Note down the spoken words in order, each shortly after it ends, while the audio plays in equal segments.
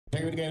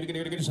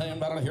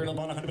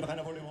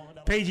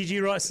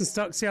PGG Rights and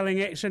Stock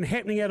selling action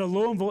happening out of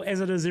Lawnville as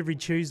it is every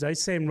Tuesday.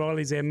 Sam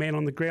Riley's our man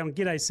on the ground.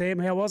 G'day, Sam.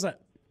 How was it?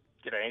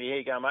 G'day, Andy. How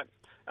you going, mate?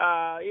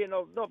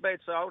 Not bad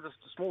sale. Just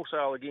a small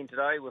sale again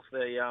today with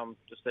the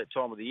just that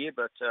time of the year,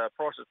 but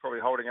prices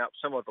probably holding up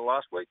similar to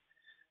last week.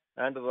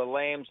 Under the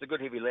lambs, the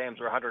good heavy lambs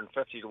are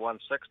 150 to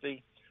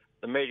 160.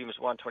 The mediums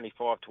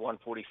 125 to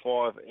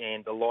 145,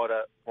 and the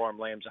lighter prime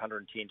lambs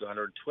 110 to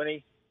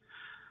 120.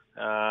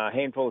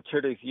 Handful of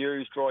two-tooth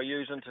ewes, dry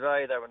ewes in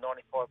today. They were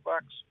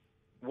 $95.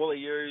 Woolly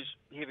ewes,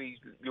 heavy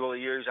woolly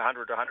ewes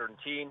 100 to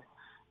 110.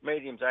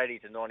 Mediums 80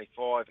 to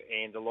 95,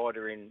 and the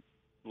lighter in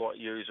light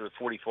ewes were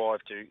 45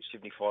 to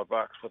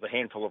 $75 with a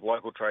handful of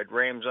local trade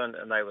rams in,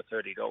 and they were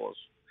 $30.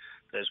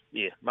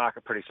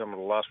 Market pretty similar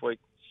to last week.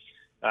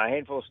 A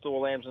handful of store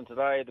lambs in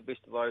today. The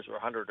best of those were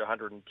 100 to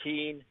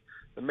 110.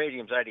 The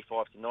mediums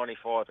 85 to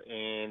 95,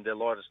 and the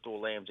lighter store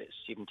lambs at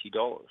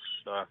 $70.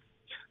 So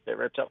that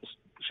wraps up the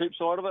sheep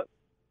side of it.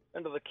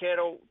 Into the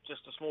cattle,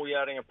 just a small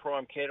yarding of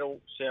prime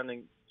cattle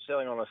selling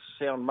on a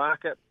sound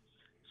market.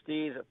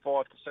 Steers at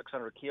 5 to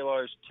 600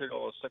 kilos,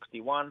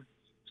 $2.61.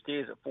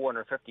 Steers at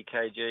 450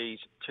 kgs,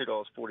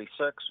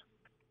 $2.46.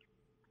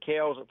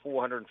 Cows at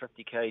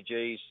 450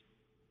 kgs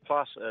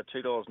plus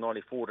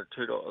 $2.94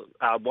 to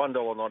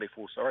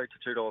 $1.94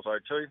 to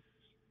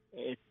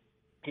 $2.02.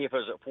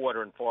 Heifers at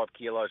 405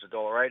 kilos,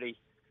 $1.80,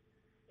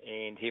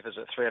 and heifers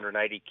at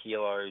 380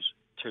 kilos,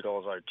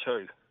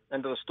 $2.02.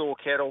 Into the store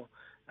cattle,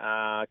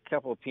 a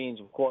couple of pens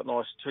of quite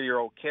nice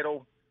 2-year-old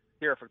cattle.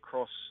 Hereford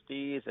Cross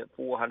steers at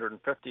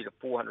 450 to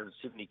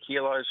 470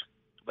 kilos.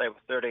 They were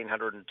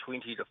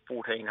 $1,320 to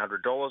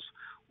 $1,400,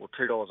 or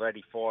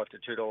 $2.85 to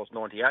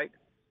 $2.98.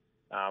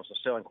 So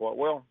selling quite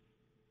well.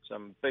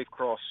 Some beef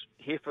cross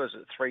heifers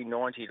at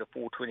 390 to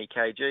 420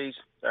 kgs.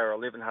 They were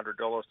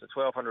 $1,100 to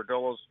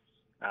 $1,200,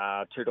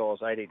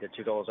 $2.80 to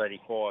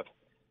 $2.85.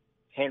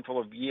 Handful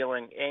of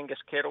yearling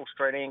Angus cattle,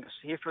 straight Angus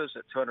heifers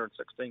at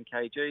 216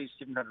 kgs,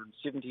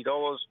 $770,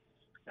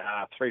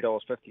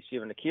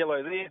 $3.57 a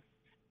kilo there.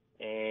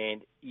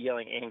 And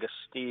yearling Angus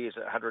steers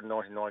at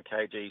 199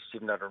 kgs,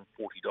 $740.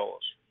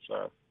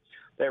 So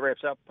that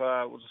wraps up.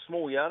 It was a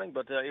small yarding,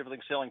 but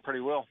everything's selling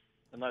pretty well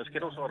in those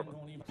cattle side of it.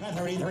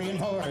 33 and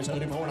 4,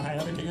 74 and a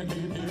half.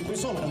 We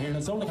sold them here,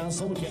 and sold it,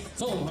 sold it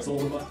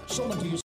to you.